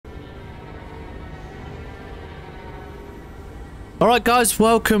Alright guys,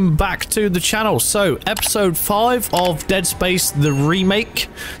 welcome back to the channel. So, episode 5 of Dead Space the Remake.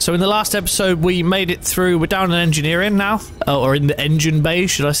 So in the last episode we made it through, we're down in engineering now, or in the engine bay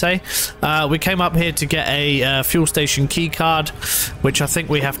should I say. We came up here to get a fuel station key card, which I think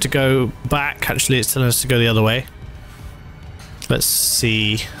we have to go back. Actually it's telling us to go the other way. Let's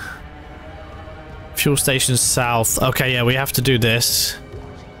see. Fuel station south. Okay, yeah, we have to do this.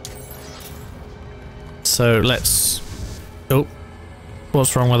 So let's... Oh.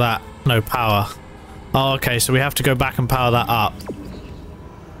 What's wrong with that? No power. Oh, okay, so we have to go back and power that up.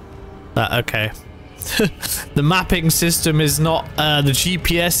 Okay. The mapping system is not, the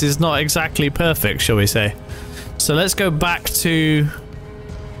GPS is not exactly perfect, shall we say. So let's go back to...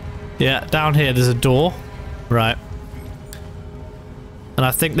 Yeah, down here there's a door. Right. And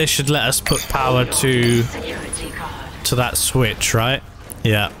I think this should let us put power to that switch, right?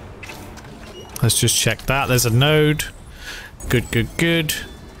 Yeah. Let's just check that. There's a node. Good, good, good.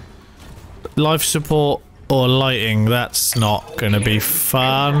 Life support or lighting, that's not gonna be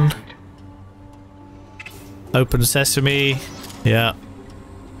fun. Open sesame. Yeah.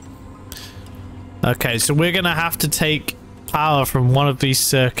 Okay, so we're gonna have to take power from one of these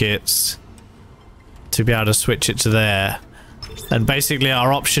circuits to be able to switch it to there. And basically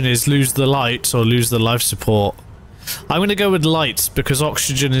our option is lose the lights or lose the life support. I'm gonna go with lights because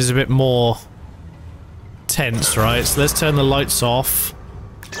oxygen is a bit more tense, right? So let's turn the lights off.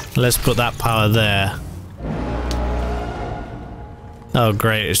 Let's put that power there. Oh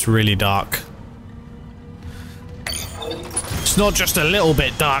great, it's really dark. It's not just a little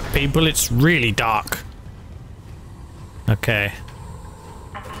bit dark, people, it's really dark. Okay.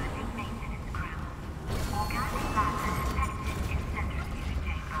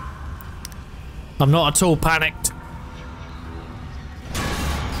 I'm not at all panicked.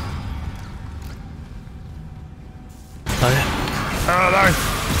 Oh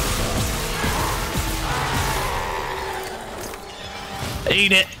no!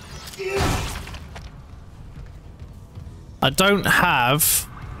 Eat it! I don't have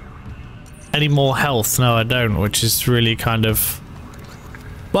any more health. No, I don't, which is really kind of...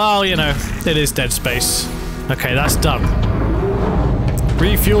 Well, you know, it is Dead Space. Okay, that's done.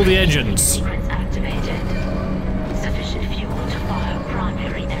 Refuel the engines.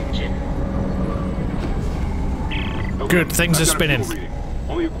 Good, things are spinning.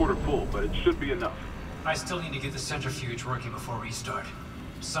 Only a quarter full, but it should be enough. I still need to get the centrifuge working before restart.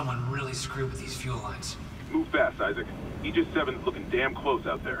 Someone really screwed with these fuel lines. Move fast, Isaac. Aegis 7's looking damn close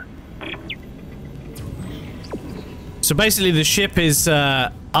out there. So basically the ship is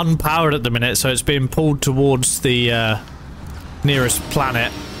unpowered at the minute, so it's being pulled towards the nearest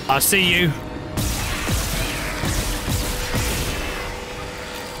planet. I see you.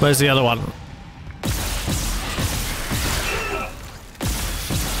 Where's the other one?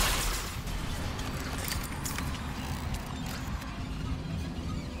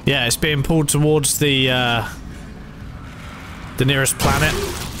 Yeah, it's being pulled towards the nearest planet.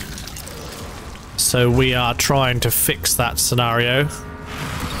 So we are trying to fix that scenario.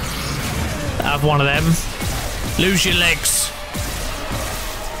 Have one of them. Lose your legs.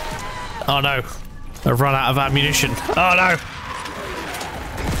 Oh no. I've run out of ammunition. Oh no.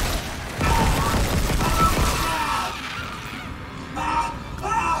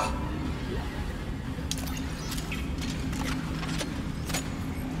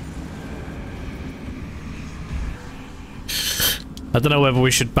 I don't know whether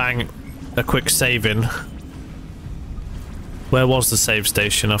we should bang a quick save in. Where was the save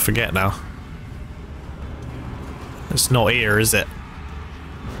station? I forget now. It's not here, is it?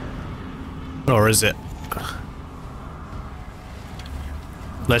 Or is it?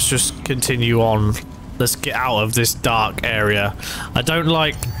 Let's just continue on. Let's get out of this dark area. I don't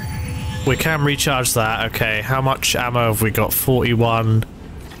like... We can recharge that. Okay, how much ammo have we got? 41.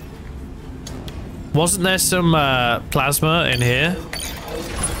 Wasn't there some plasma in here?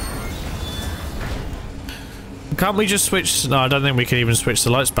 Can't we just switch? No, I don't think we can even switch the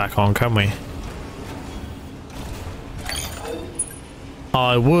lights back on, can we?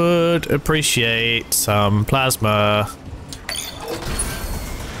 I would appreciate some plasma.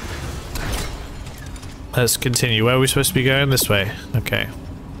 Let's continue. Where are we supposed to be going? This way. Okay.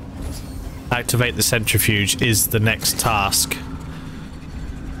 Activate the centrifuge is the next task.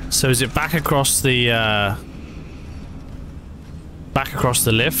 So is it back across the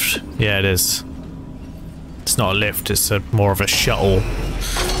lift? Yeah, it is. It's not a lift, it's more of a shuttle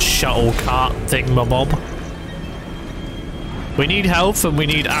cart thing-mabob. We need health and we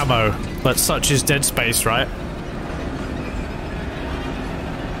need ammo, but such is Dead Space, right?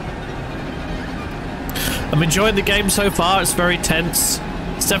 I'm enjoying the game so far. It's very tense.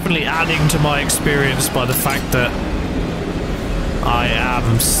 It's definitely adding to my experience by the fact that I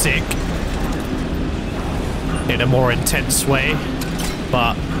am sick in a more intense way.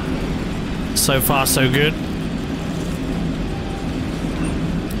 But so far, so good.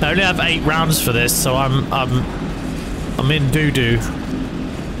 I only have 8 rounds for this, so I'm in doo-doo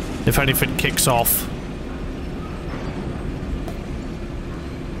if anything kicks off.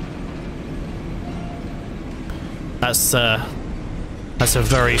 That's a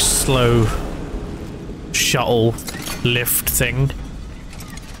very slow shuttle lift thing.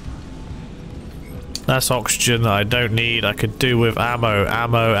 That's oxygen that I don't need. I could do with ammo.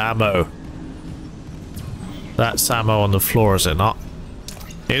 That's ammo on the floor, is it not?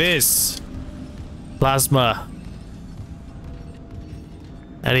 It is. Plasma.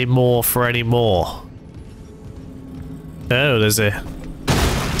 Any more for any more? Oh, there's a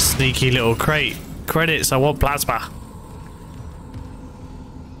sneaky little crate. Credits, I want plasma.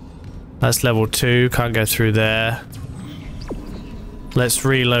 That's level 2, can't go through there. Let's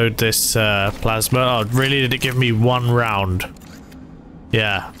reload this plasma. Oh, really? Did it give me 1 round?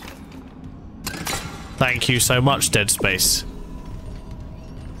 Yeah. Thank you so much, Dead Space.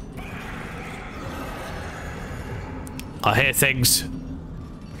 I hear things.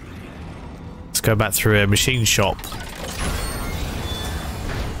 Let's go back through a machine shop.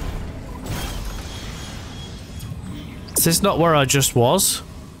 Is this not where I just was?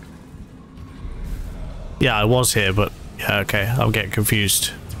 Yeah, I was here, but yeah, okay, I'm getting confused.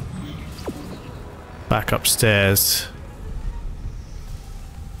 Back upstairs.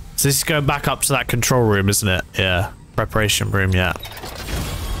 So this is going back up to that control room, isn't it? Yeah, preparation room, yeah.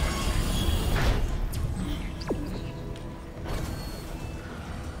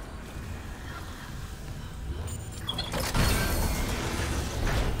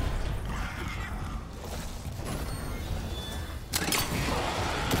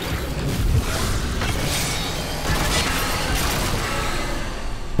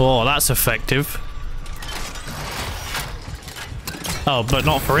 Oh, that's effective. Oh, but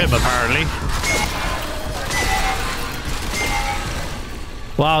not for him, apparently.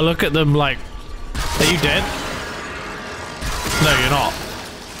 Wow, look at them like... Are you dead? No, you're not.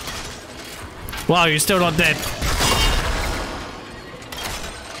 Wow, you're still not dead.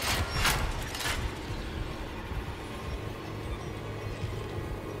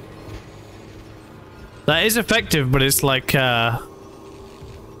 That is effective, but it's like,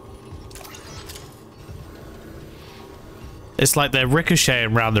 it's like they're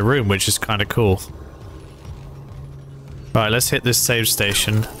ricocheting around the room, which is kind of cool. Right, let's hit this save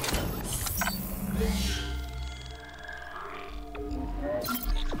station.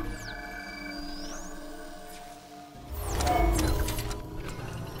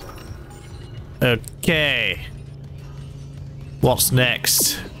 Okay. What's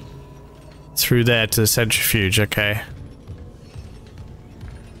next? Through there to the centrifuge, okay.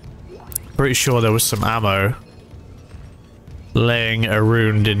 Pretty sure there was some ammo laying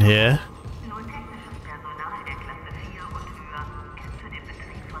around in here.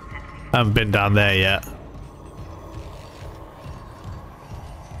 I haven't been down there yet.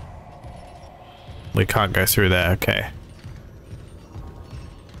 We can't go through there, okay.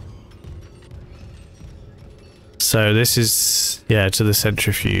 So this is, yeah, to the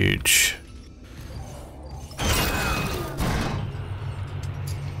centrifuge.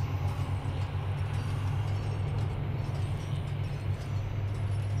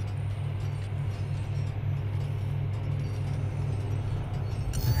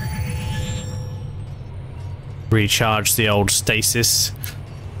 Recharge the old stasis.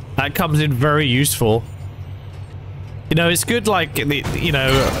 That comes in very useful. You know, it's good, like,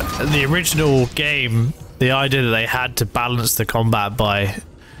 the original game, the idea that they had to balance the combat by,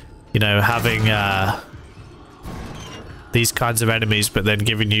 you know, having these kinds of enemies, but then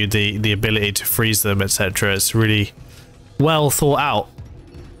giving you the ability to freeze them, etc. It's really well thought out.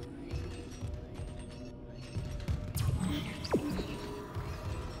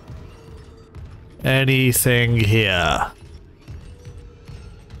 Anything here?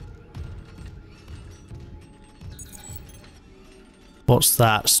 What's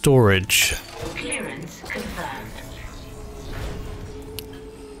that? Storage. Clearance confirmed.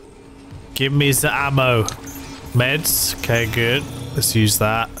 Give me the ammo. Meds. Okay, good. Let's use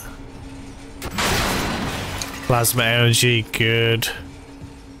that. Plasma energy. Good.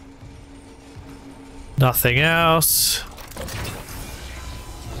 Nothing else.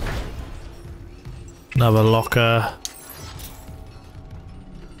 Another locker.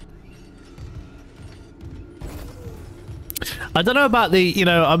 I don't know about the, you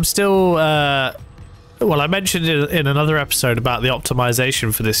know, I'm still well, I mentioned it in another episode about the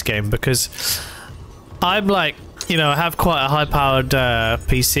optimization for this game, because I'm like, you know, I have quite a high-powered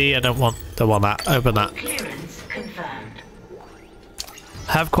PC. I don't want that. Open that. Clearance confirmed.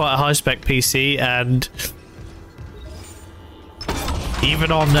 I have quite a high-spec PC, and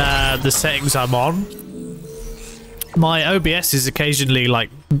even on the settings I'm on, my OBS is occasionally like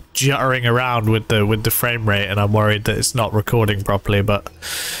juttering around with the frame rate, and I'm worried that it's not recording properly. But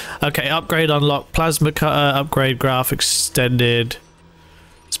okay, upgrade unlocked, plasma cutter, upgrade graph extended,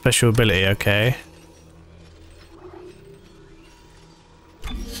 special ability. Okay,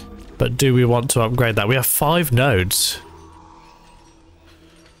 but do we want to upgrade that? We have 5 nodes.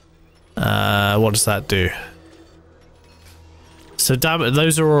 What does that do? So damn it,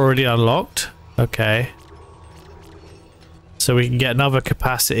 those are already unlocked. Okay. So we can get another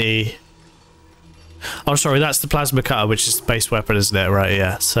capacity. Oh, sorry, that's the plasma cutter, which is the base weapon, isn't it? Right,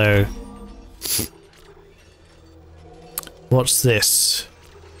 yeah. So what's this?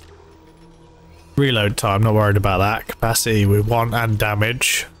 Reload time, not worried about that. Capacity we want, and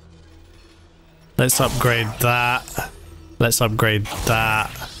damage. Let's upgrade that. Let's upgrade that.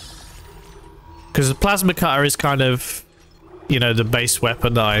 Because the plasma cutter is kind of, you know, the base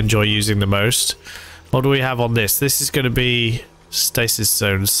weapon that I enjoy using the most. What do we have on this? This is going to be stasis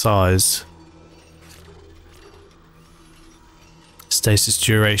zone size. Stasis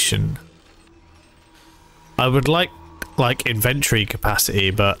duration. I would like inventory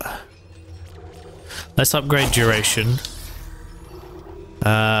capacity, but let's upgrade duration.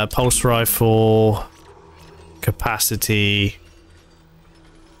 Pulse rifle capacity.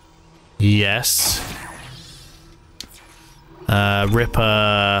 Yes.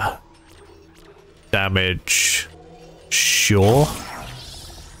 Ripper damage. Sure.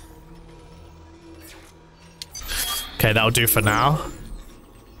 Okay, that'll do for now.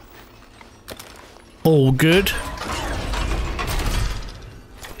 All good.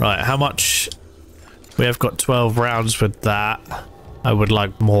 Right, how much? We have got 12 rounds with that. I would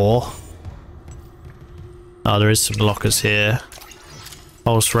like more. Oh, there is some lockers here.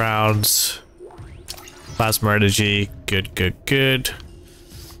 Pulse rounds. Plasma energy. Good, good, good.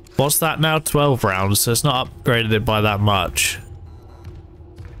 What's that now? 12 rounds, so it's not upgraded it by that much.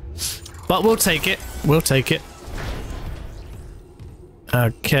 But we'll take it. We'll take it.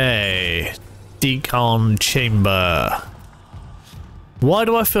 Okay. Decon chamber. Why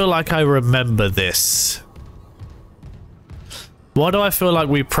do I feel like I remember this? Why do I feel like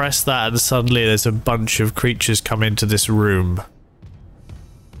we press that and suddenly there's a bunch of creatures come into this room?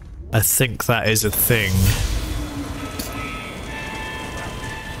 I think that is a thing.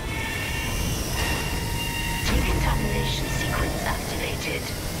 Decontamination sequence activated.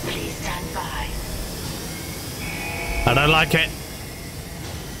 Please stand by. I don't like it.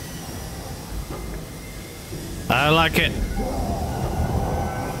 I don't like it.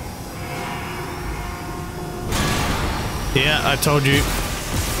 Yeah, I told you.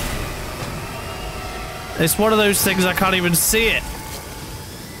 It's one of those things I can't even see it.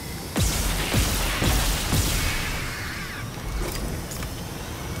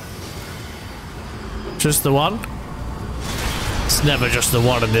 Just the one? It's never just the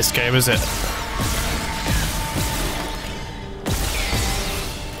one in this game, is it?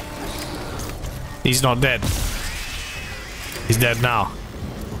 He's not dead. He's dead now.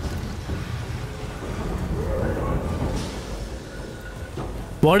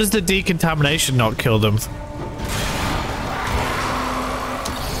 Why does the decontamination not kill them?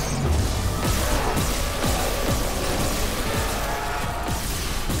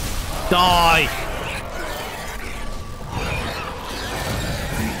 Die!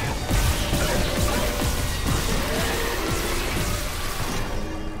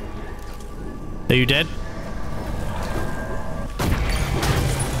 Are you dead?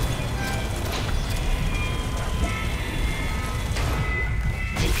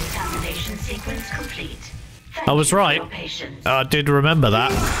 Decontamination sequence complete. I was right. I did remember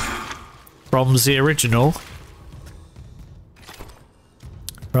that from the original.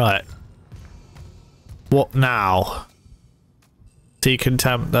 Right. What now?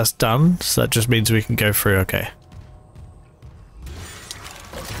 Decontam, that's done. So that just means we can go through, okay.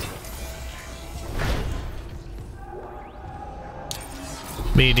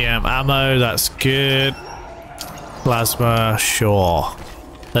 Medium ammo, that's good. Plasma, sure.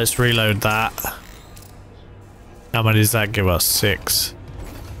 Let's reload that. How many does that give us? 6.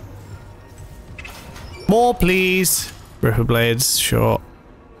 More, please. Ripper blades, sure.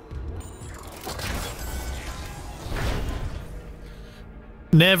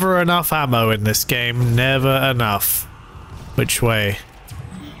 Never enough ammo in this game. Never enough. Which way?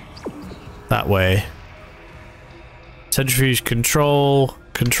 That way. Centrifuge control.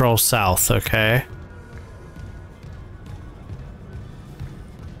 Control south, okay.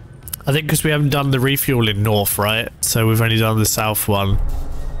 I think because we haven't done the refueling north, right? So we've only done the south one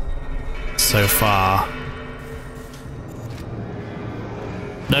so far.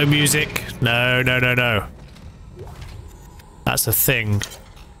 No music. No, no, no, no. That's a thing.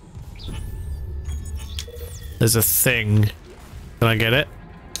 There's a thing. Can I get it?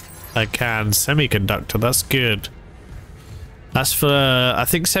 I can. Semiconductor, that's good. That's for, I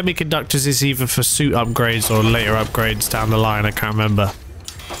think semiconductors is either for suit upgrades or later upgrades down the line, I can't remember.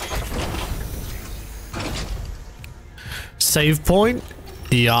 Save point?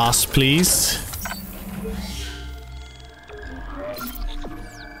 Yes, please.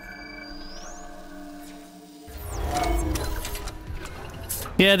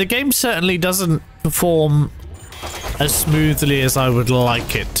 Yeah, the game certainly doesn't perform as smoothly as I would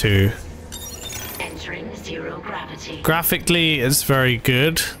like it to. Entering zero gravity. Graphically, it's very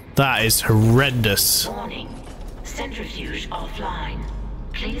good. That is horrendous. Warning. Centrifuge offline.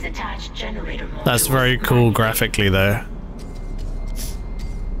 Please attach generator module. That's very cool graphically, though.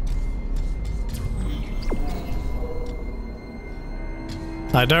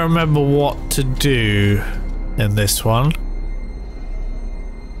 I don't remember what to do in this one.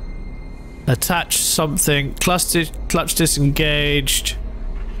 Attach something. Clutch disengaged.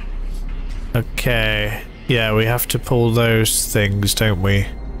 Okay. Yeah, we have to pull those things, don't we?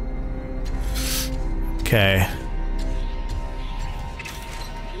 Okay.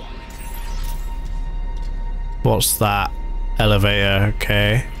 What's that? Elevator,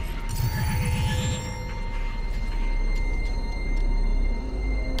 okay.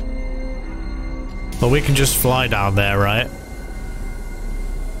 Well, we can just fly down there, right?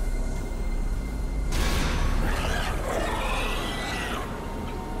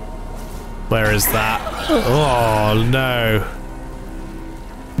 Where is that? Oh, no.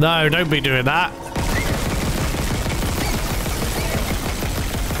 No, don't be doing that.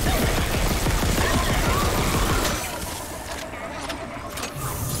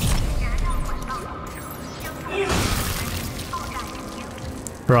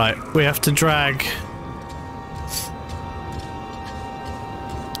 Right, we have to drag.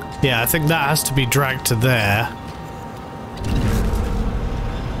 Yeah, I think that has to be dragged to there.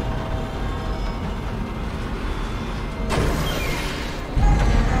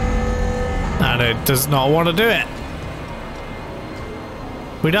 And it does not want to do it.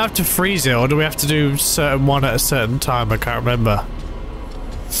 We don't have to freeze it, or do we have to do certain one at a certain time? I can't remember.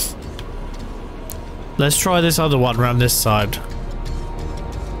 Let's try this other one around this side.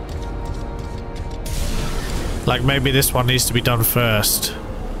 Like maybe this one needs to be done first.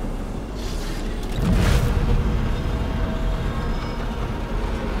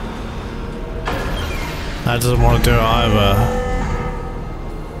 That doesn't want to do it either.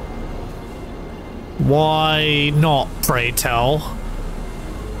 Why not, pray tell?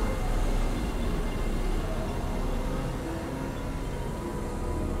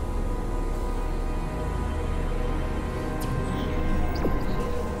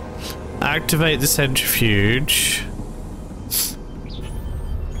 Activate the centrifuge.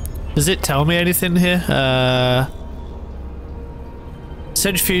 Does it tell me anything here?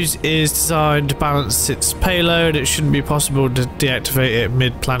 Centrifuge is designed to balance its payload. It shouldn't be possible to deactivate it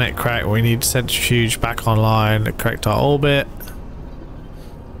mid-planet crack. We need centrifuge back online to correct our orbit.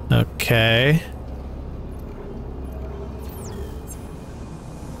 Okay.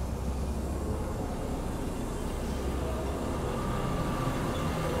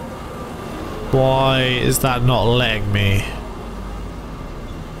 Why is that not letting me?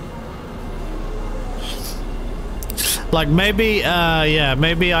 Like maybe, yeah,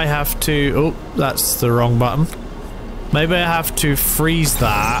 maybe I have to... Oh, that's the wrong button. Maybe I have to freeze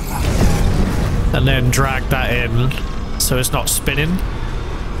that and then drag that in so it's not spinning.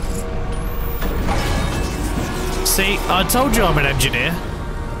 See, I told you I'm an engineer.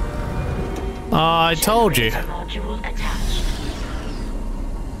 I told you.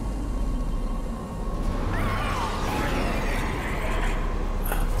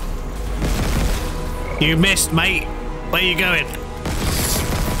 You missed, mate. Where you going?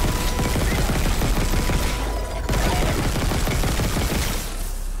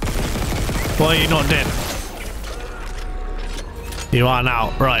 Why are you not dead? You are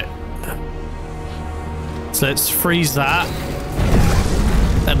now, right. So let's freeze that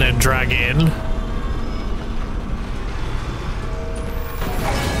and then drag in.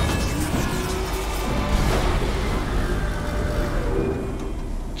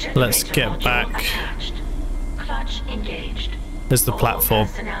 Let's get back. Engaged. There's the platform.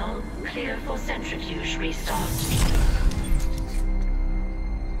 Personnel clear for centrifuge restart.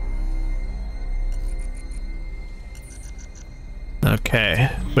 Okay,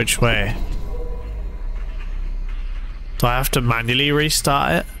 which way? Do I have to manually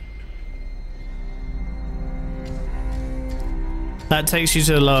restart it? That takes you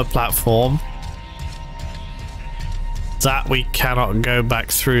to the lower platform. That we cannot go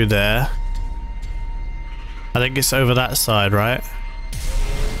back through there. I think it's over that side, right?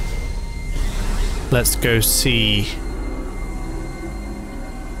 Let's go see.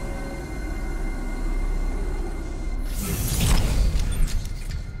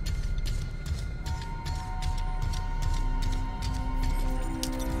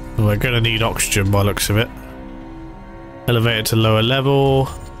 We're gonna need oxygen by the looks of it. Elevator to lower level.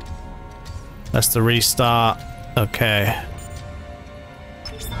 That's the restart. Okay.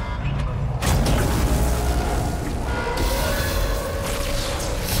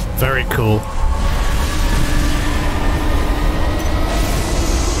 Very cool.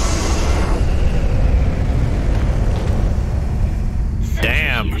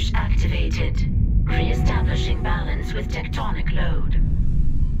 Damn. Centrifuge activated. Re-establishing balance with tectonic load.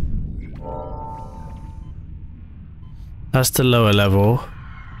 That's the lower level.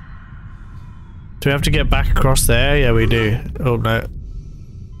 Do we have to get back across there? Yeah, we do. Oh no.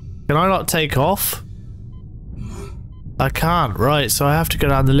 Can I not take off? I can't. Right, so I have to go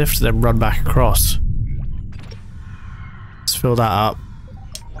down the lift and then run back across. Let's fill that up.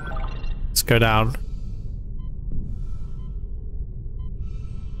 Let's go down.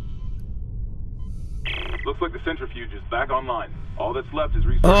 Looks like the centrifuge is back online. All that's left is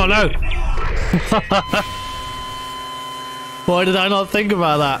restarting. Oh no! Why did I not think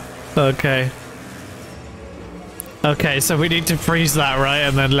about that? Okay. Okay, so we need to freeze that, right?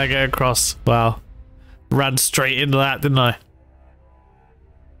 And then leg it across. Wow. Ran straight into that, didn't I?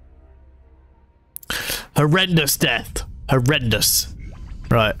 Horrendous death. Horrendous.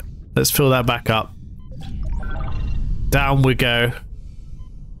 Right. Let's fill that back up. Down we go.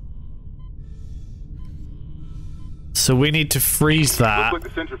 So we need to freeze that. Looks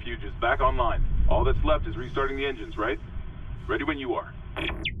like the centrifuge is back online. All that's left is restarting the engines, right? Ready when you are.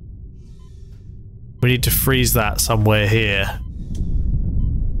 We need to freeze that somewhere here.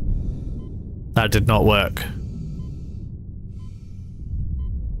 That did not work.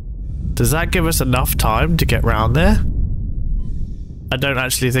 Does that give us enough time to get round there? I don't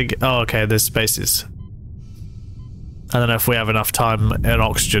actually think... Oh, okay, there's spaces. I don't know if we have enough time and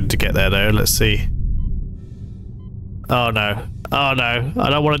oxygen to get there, though. Let's see. Oh, no. Oh, no. I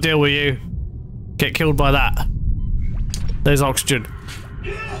don't want to deal with you. Get killed by that. There's oxygen.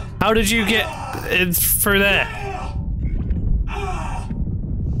 How did you get in through there?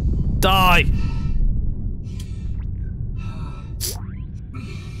 Die!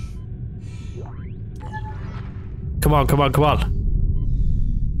 Come on, come on, come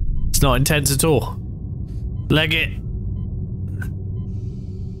on. It's not intense at all. Leg it.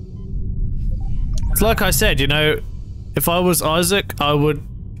 It's like I said, you know, if I was Isaac, I would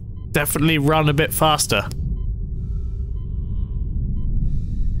definitely run a bit faster.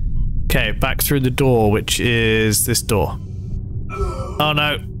 Okay, back through the door, which is this door. Oh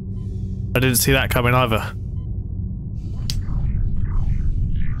no. I didn't see that coming either.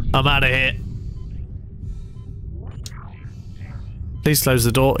 I'm out of here. Please close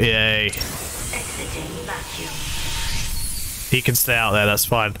the door. Yay. Exiting vacuum. He can stay out there, that's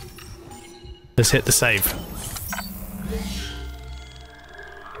fine. Let's hit the save.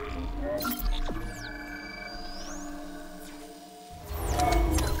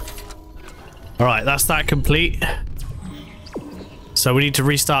 Alright, that's that complete. So we need to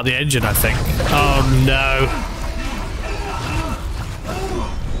restart the engine, I think. Oh no.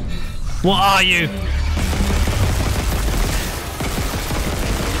 What are you?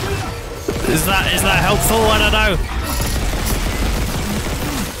 Is that helpful? I don't know.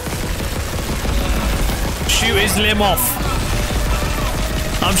 Shoot his limb off.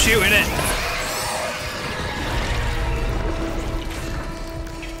 I'm shooting it.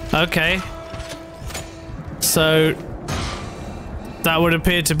 Okay. So that would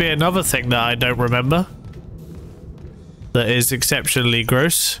appear to be another thing that I don't remember. That is exceptionally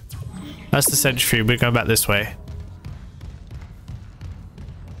gross. That's the centrifuge. We're going back this way.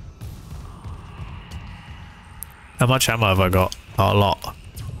 How much ammo have I got? Oh, a lot.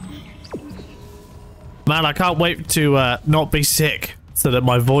 Man, I can't wait to not be sick so that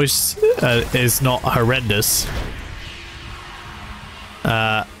my voice is not horrendous.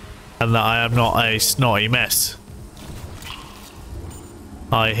 And that I am not a snotty mess.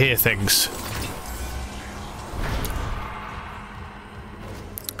 I hear things.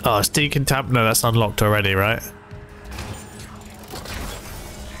 Oh, it's decontaminated. No, that's unlocked already, right?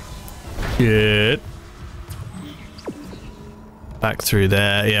 Good. Back through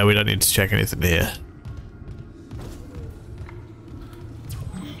there. Yeah, we don't need to check anything here.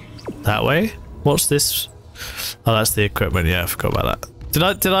 That way? What's this? Oh, that's the equipment. Yeah, I forgot about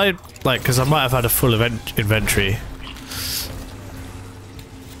that. Did I like, because I might have had a full inventory.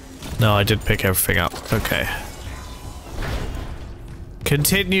 No, I did pick everything up. Okay.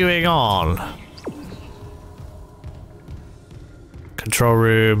 Continuing on. Control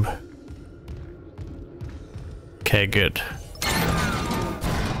room. Okay, good.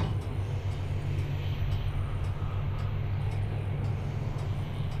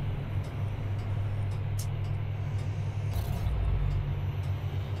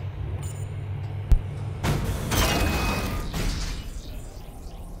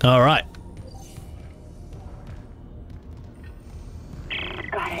 All right.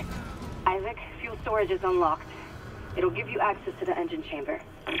 Got it. Isaac, fuel storage is unlocked. It'll give you access to the engine chamber.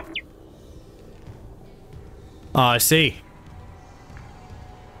 Oh, I see.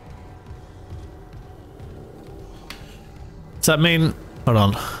 Does that mean... Hold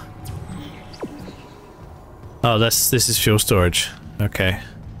on. Oh, this is fuel storage. Okay.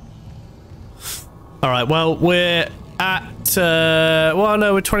 All right, well, we're at... well,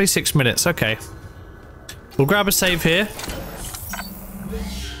 no, we're 26 minutes. Okay. We'll grab a save here.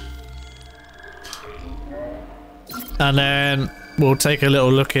 And then we'll take a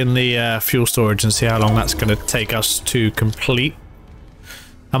little look in the fuel storage and see how long that's going to take us to complete.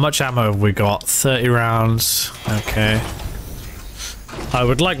 How much ammo have we got? 30 rounds. Okay. I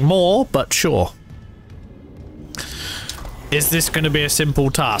would like more, but sure. Is this going to be a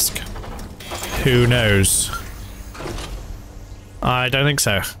simple task? Who knows? I don't think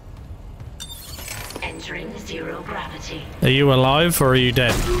so. Entering zero gravity. Are you alive or are you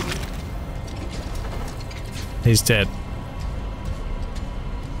dead? He's dead.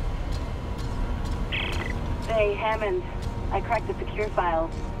 Hey, Hammond. I cracked the secure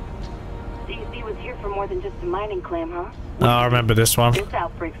files. DZ was here for more than just a mining claim, huh? Oh, I remember this one. This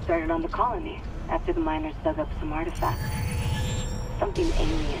outbreak started on the colony after the miners dug up some artifacts. Something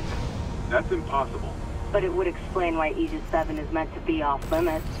alien. That's impossible. But it would explain why Aegis 7 is meant to be off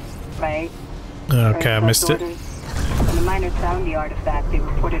limits, right? Okay, I missed it. When the miners found the artifact, they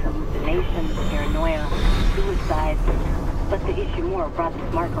reported hallucinations, paranoia, suicide. But the Ishimura brought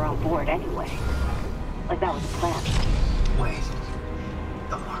this marker on board anyway. Like that was the plan. Wait.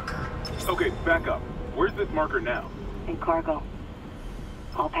 The marker. Okay, back up. Where's this marker now? In cargo.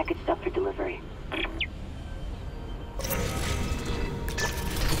 All packaged up for delivery.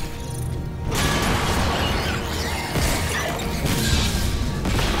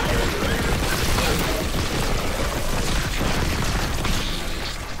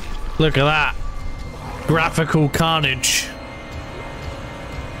 Look at that. Graphical carnage.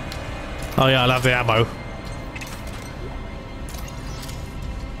 Oh yeah, I love the ammo.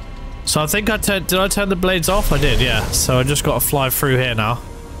 So I think did I turn the blades off? I did, yeah. So I just got to fly through here now.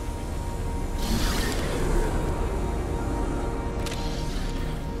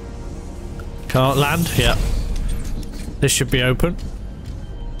 Can't land? Yeah. This should be open.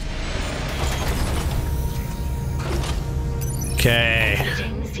 Okay.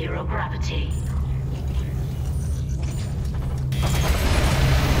 Exiting zero gravity.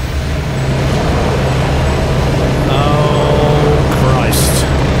 Oh, Christ.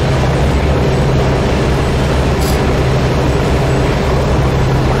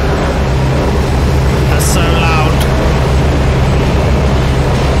 That's so loud.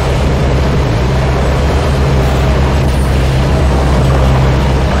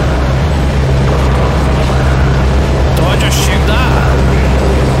 Do I just shoot that?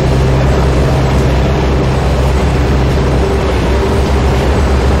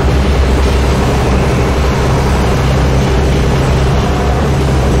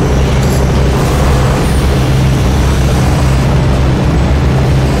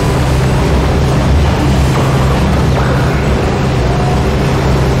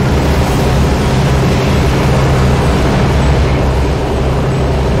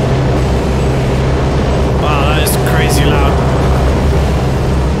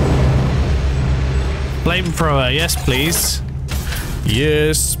 Flamethrower, yes please.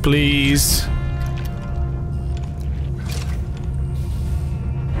 Yes please.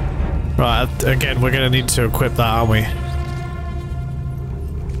 Right, again we're gonna need to equip that, aren't we?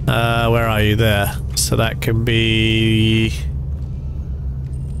 Where are you? There. So that can be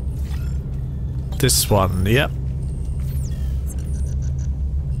this one, yep.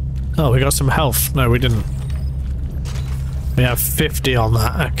 Oh, we got some health. No, we didn't. We have 50 on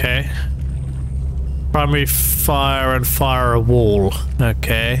that, okay. Primary fire and fire a wall.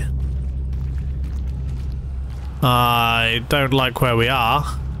 Okay. I don't like where we are.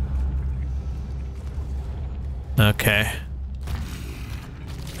 Okay.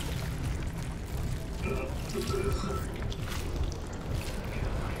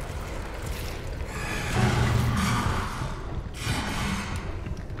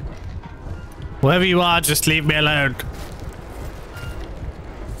 Wherever you are, just leave me alone.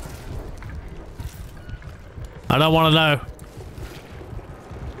 I don't want to know.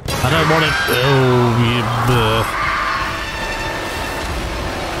 I don't want it. Oh, yeah.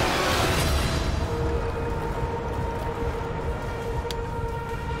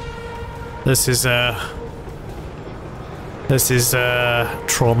 This is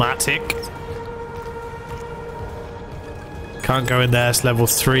traumatic. Can't go in there. It's level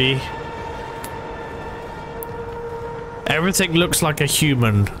 3. Everything looks like a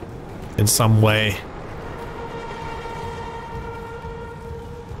human in some way.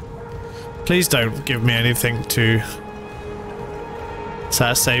 Please don't give me anything to... Is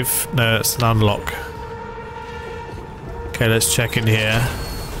that safe? No, it's an unlock. Okay, let's check in here.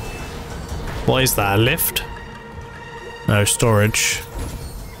 What is that? A lift? No, storage.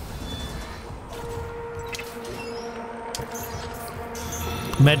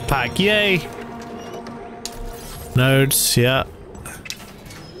 Med pack, yay! Nodes, yeah.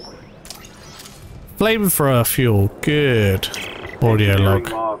 Flamethrower fuel, good. Audio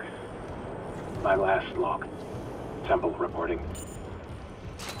log. My last log. Temple reporting.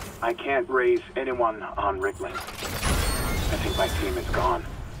 I can't raise anyone on Rickling. I think my team is gone.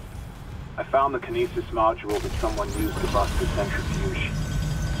 I found the kinesis module that someone used to bust the centrifuge.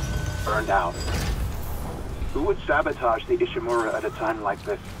 Burned out. Who would sabotage the Ishimura at a time like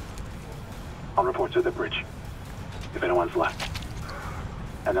this? I'll report to the bridge, if anyone's left.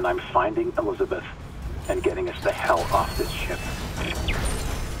 And then I'm finding Elizabeth and getting us the hell off this ship.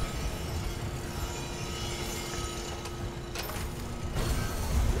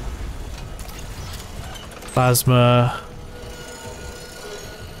 Plasma.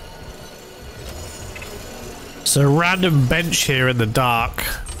 It's a random bench here in the dark.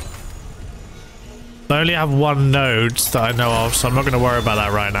 I only have 1 node that I know of, so I'm not going to worry about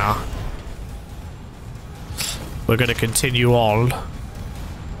that right now. We're going to continue on.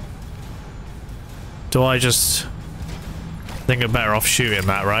 Do I just... I think I'm better off shooting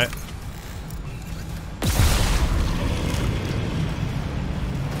that, right?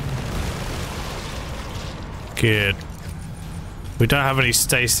 Good. We don't have any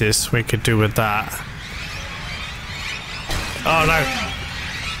stasis we could do with that. Oh no!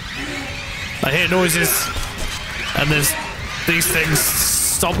 I hear noises, and there's these things.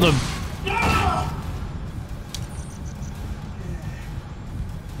 Stop them!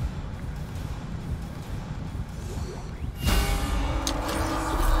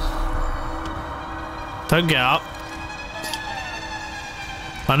 Don't get up.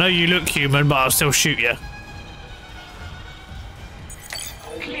 I know you look human, but I'll still shoot you.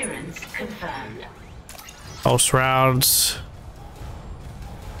 Clearance confirmed. Pulse rounds.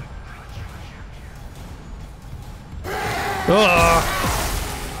 Oh.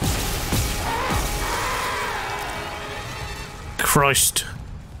 Christ.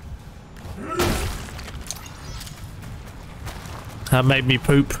 That made me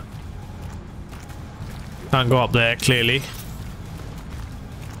poop. Can't go up there, clearly.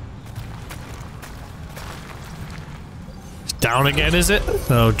 It's down again, is it?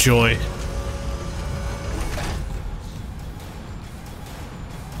 Oh, joy.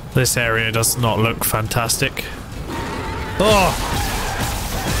 This area does not look fantastic. Oh!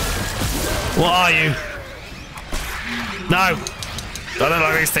 What are you? No! I don't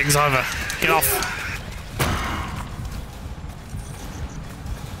like these things either. Get off!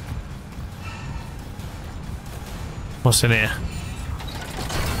 What's in here?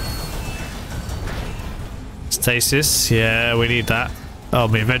 Stasis. Yeah, we need that. Oh,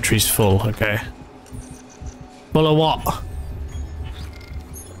 my inventory's full. Okay. Full of what?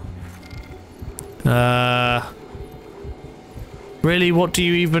 Really, what do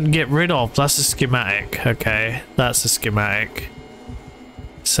you even get rid of? That's a schematic. Okay, that's a schematic.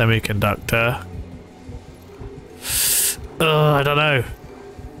 Semiconductor. I don't know.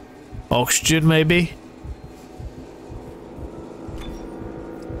 Oxygen, maybe?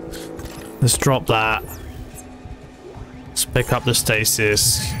 Let's drop that. Let's pick up the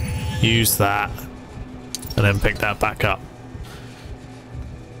stasis. Use that. And then pick that back up.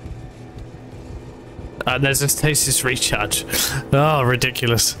 And there's a stasis recharge. Oh,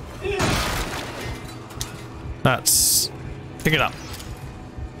 ridiculous. That's... Pick it up.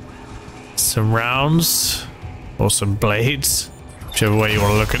 Some rounds. Or some blades. Whichever way you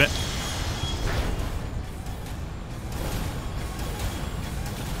want to look at it.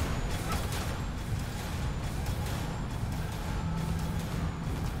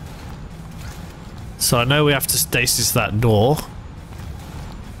 So I know we have to stasis that door.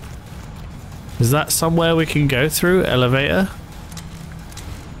 Is that somewhere we can go through? Elevator?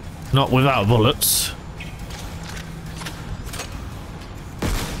 Not without bullets.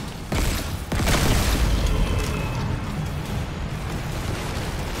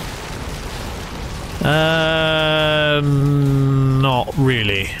 Not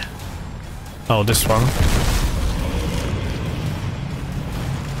really. Oh, this one.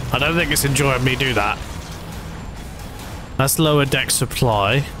 I don't think it's enjoying me do that. That's lower deck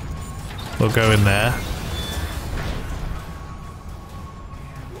supply. We'll go in there.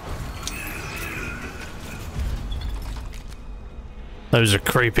 Those are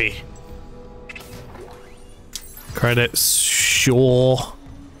creepy. Credits, sure.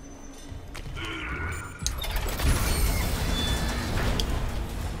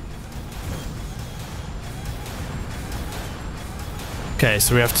 Okay,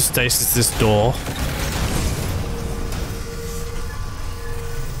 so we have to stasis this door.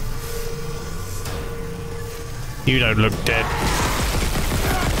 You don't look dead.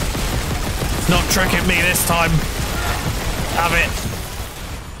 Not tricking me this time. Have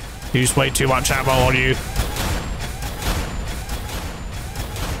it. Use way too much ammo on you.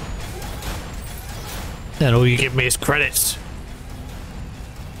 And all you give me is credits.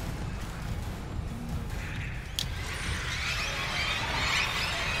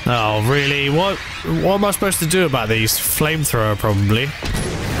 Oh, really? What am I supposed to do about these? Flamethrower, probably.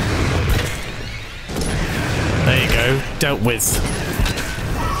 There you go. Dealt with.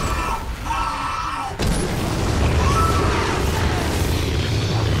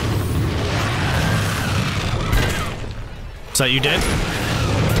 Is that you dead?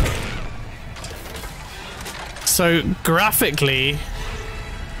 So, graphically,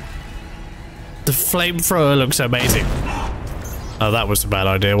 the flamethrower looks amazing. Oh, that was a bad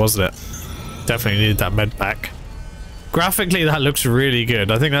idea, wasn't it? Definitely needed that med pack. Graphically, that looks really good.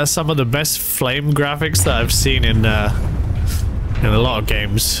 I think that's some of the best flame graphics that I've seen in a lot of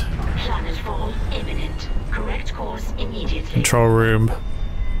games. Planetfall imminent. Correct course immediately. Control room.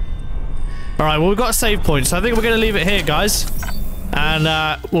 Alright, well, we've got a save point, so I think we're going to leave it here, guys.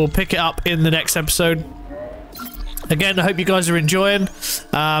 And we'll pick it up in the next episode. Again, I hope you guys are enjoying.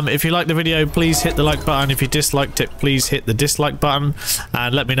 If you liked the video, please hit the like button. If you disliked it, please hit the dislike button.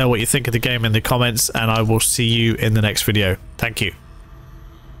 And let me know what you think of the game in the comments. And I will see you in the next video. Thank you.